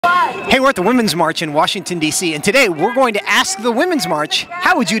Hey, we're at the Women's March in Washington, D.C., and today we're going to ask the Women's March,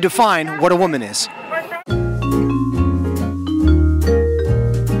 how would you define what a woman is?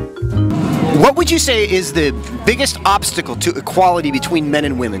 What would you say is the biggest obstacle to equality between men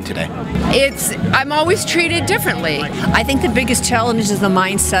and women today? I'm always treated differently. I think the biggest challenge is the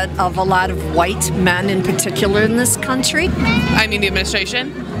mindset of a lot of white men in particular in this country. I mean the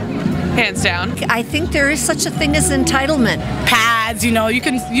administration, hands down. I think there is such a thing as entitlement. Pads, you know, you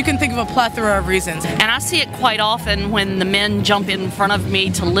can think of a plethora of reasons. And I see it quite often when the men jump in front of me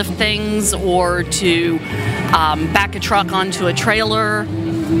to lift things or to back a truck onto a trailer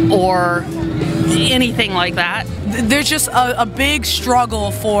or anything like that. There's just a big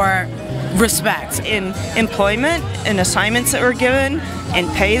struggle for respect in employment and assignments that were given and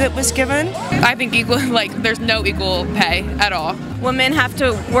pay that was given. I think there's no equal pay at all. Women have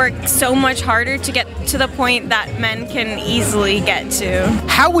to work so much harder to get to the point that men can easily get to.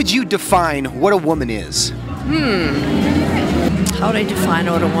 How would you define what a woman is? How do I define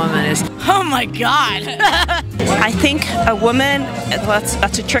what a woman is? Oh my God! I think a woman,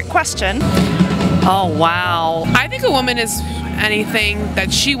 that's a trick question. Oh, wow. I think a woman is anything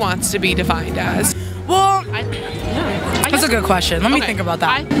that she wants to be defined as. Well, that's a good question. Let me think about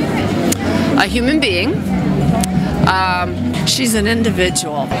that. A human being. She's an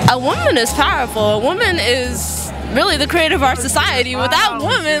individual. A woman is powerful. A woman is really the creator of our society. Without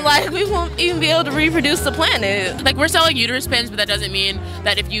women, we won't even be able to reproduce the planet. Like, we're selling uterus pins, but that doesn't mean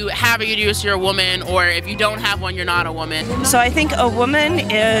that if you have a uterus, you're a woman, or if you don't have one, you're not a woman. So I think a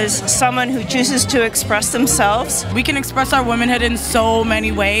woman is someone who chooses to express themselves. We can express our womanhood in so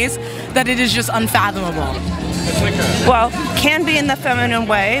many ways that it is just unfathomable. Well, can be in the feminine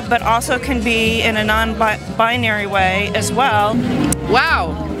way, but also can be in a non-binary way as well.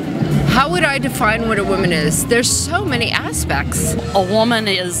 Wow. How would I define what a woman is? There's so many aspects. A woman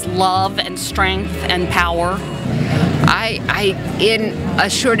is love and strength and power. In a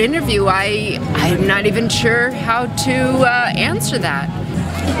short interview, I'm not even sure how to answer that.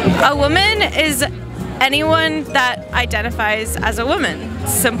 A woman is anyone that identifies as a woman.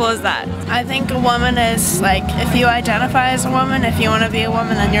 Simple as that. I think a woman is if you identify as a woman, if you want to be a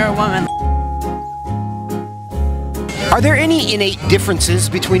woman, then you're a woman. Are there any innate differences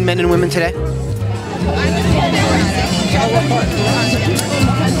between men and women today?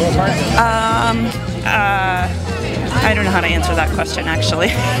 I don't know how to answer that question, actually.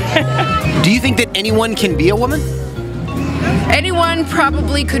 Do you think that anyone can be a woman? Anyone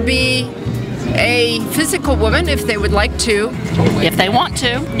probably could be a physical woman if they would like to. If they want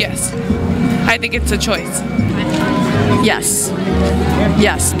to. Yes. I think it's a choice. Yes.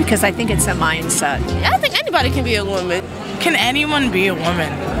 Yes, because I think it's a mindset. I think anybody can be a woman. Can anyone be a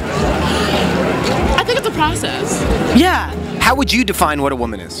woman? I think it's a process. Yeah. How would you define what a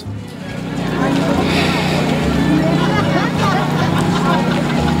woman is?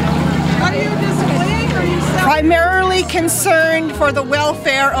 Primarily concerned for the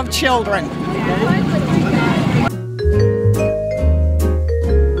welfare of children.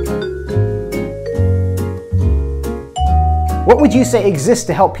 What would you say exists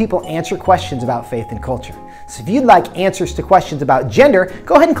to help people answer questions about faith and culture? So if you'd like answers to questions about gender,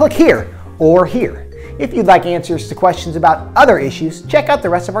 go ahead and click here or here. If you'd like answers to questions about other issues, check out the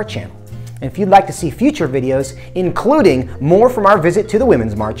rest of our channel. And if you'd like to see future videos, including more from our visit to the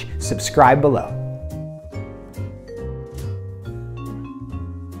Women's March, subscribe below.